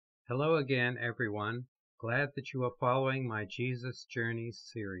Hello again, everyone. Glad that you are following my Jesus Journeys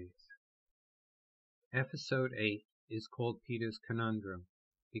series. Episode 8 is called Peter's Conundrum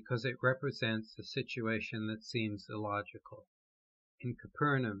because it represents a situation that seems illogical. In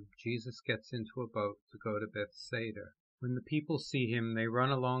Capernaum, Jesus gets into a boat to go to Bethsaida. When the people see him, they run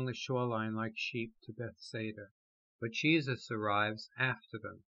along the shoreline like sheep to Bethsaida, but Jesus arrives after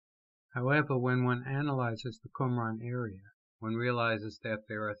them. However, when one analyzes the Qumran area, one realizes that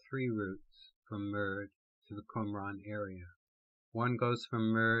there are three routes from Merd to the Qumran area. One goes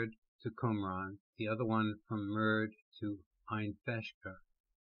from Merd to Qumran, the other one from Merd to Ain Feshka,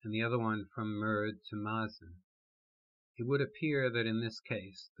 and the other one from Merd to Mazen. It would appear that in this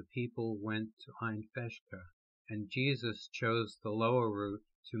case the people went to Ain Feshka, and Jesus chose the lower route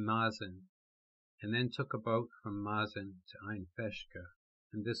to Mazen, and then took a boat from Mazen to Ain Feshka,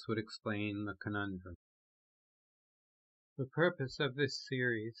 and this would explain the conundrum. The purpose of this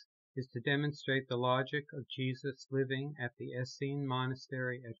series is to demonstrate the logic of Jesus living at the Essene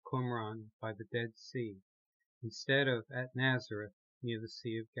monastery at Qumran by the Dead Sea, instead of at Nazareth near the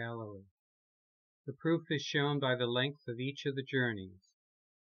Sea of Galilee. The proof is shown by the length of each of the journeys,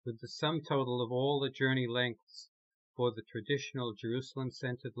 with the sum total of all the journey lengths for the traditional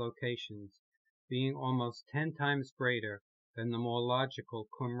Jerusalem-centered locations being almost 10 times greater than the more logical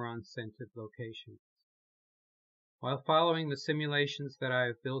Qumran-centered locations. While following the simulations that I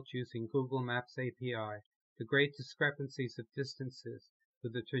have built using Google Maps API, the great discrepancies of distances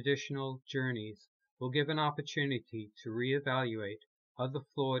with the traditional journeys will give an opportunity to reevaluate other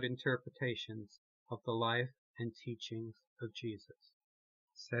flawed interpretations of the life and teachings of Jesus.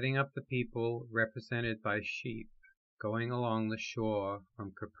 Setting up the people represented by sheep going along the shore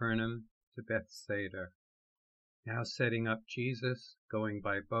from Capernaum to Bethsaida. Now setting up Jesus going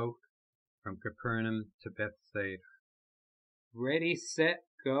by boat from Capernaum to Bethsaida. Ready, set,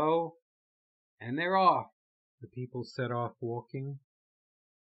 go, and they're off. The people set off walking.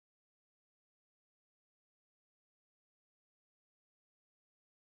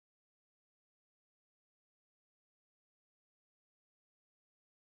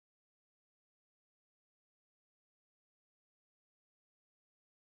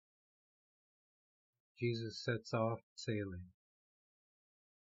 Jesus sets off sailing.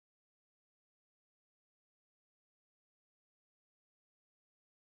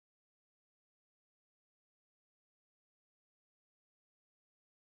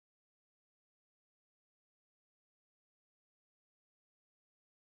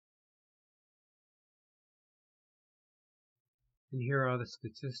 And here are the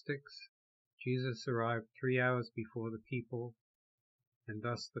statistics. Jesus arrived 3 hours before the people, and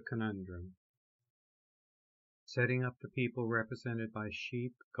thus the conundrum. Setting up the people represented by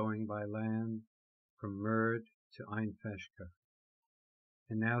sheep going by land from Merd to Ain Feshka.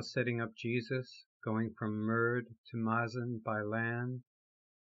 And now setting up Jesus going from Merd to Mazen by land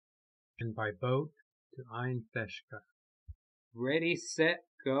and by boat to Ain Feshka. Ready, set,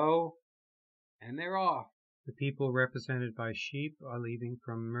 go, and they're off. The people represented by sheep are leaving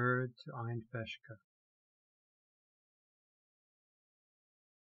from Merd to Ain Feshka.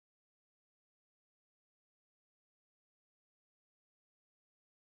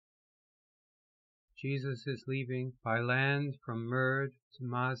 Jesus is leaving by land from Merd to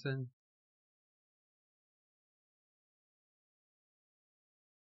Mazen.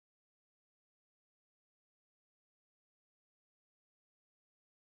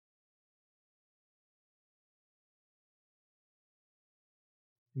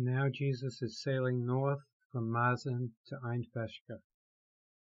 Now Jesus is sailing north from Mazen to Ain Feshka.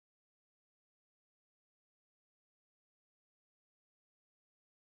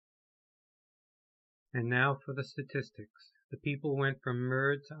 And now for the statistics. The people went from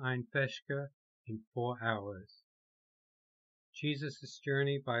Merd to Ain Feshka in 4 hours. Jesus'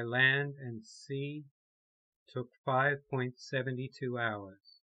 journey by land and sea took 5.72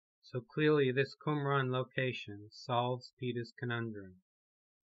 hours. So clearly this Qumran location solves Peter's conundrum,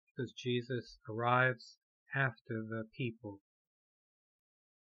 because Jesus arrives after the people.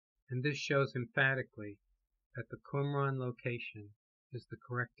 And this shows emphatically that the Qumran location is the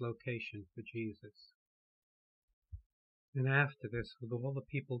correct location for Jesus. And after this, with all the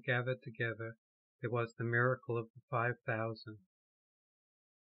people gathered together, there was the miracle of the 5,000.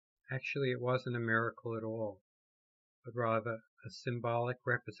 Actually, it wasn't a miracle at all, but rather a symbolic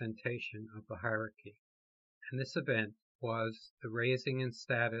representation of the hierarchy. And this event was the raising in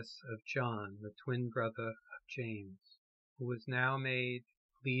status of John, the twin brother of James, who was now made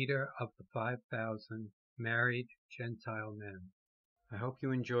leader of the 5,000 married Gentile men. I hope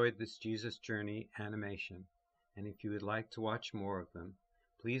you enjoyed this Jesus Journey animation, and if you would like to watch more of them,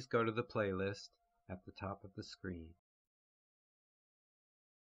 please go to the playlist at the top of the screen.